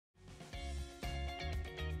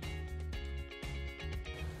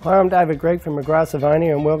Hi, I'm David Greig from McGrath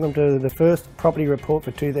Sylvania and welcome to the first property report for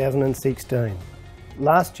 2016.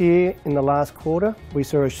 Last year, in the last quarter, we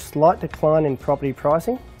saw a slight decline in property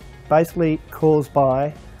pricing, basically caused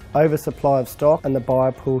by oversupply of stock and the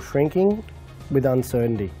buyer pool shrinking with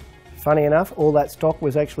uncertainty. Funny enough, all that stock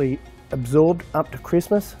was actually absorbed up to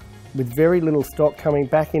Christmas, with very little stock coming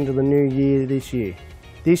back into the new year this year.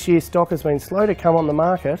 This year, stock has been slow to come on the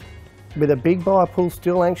market, with a big buyer pool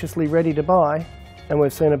still anxiously ready to buy, and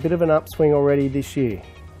we've seen a bit of an upswing already this year.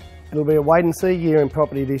 It'll be a wait and see year in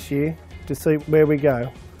property this year to see where we go.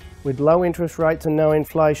 With low interest rates and no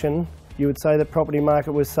inflation, you would say the property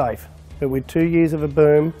market was safe, but with 2 years of a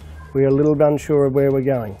boom, we are a little unsure of where we're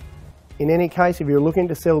going. In any case, if you're looking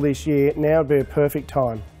to sell this year, now would be a perfect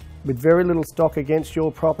time, with very little stock against your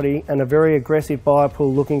property and a very aggressive buyer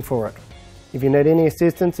pool looking for it. If you need any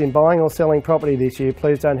assistance in buying or selling property this year,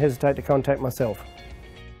 please don't hesitate to contact myself.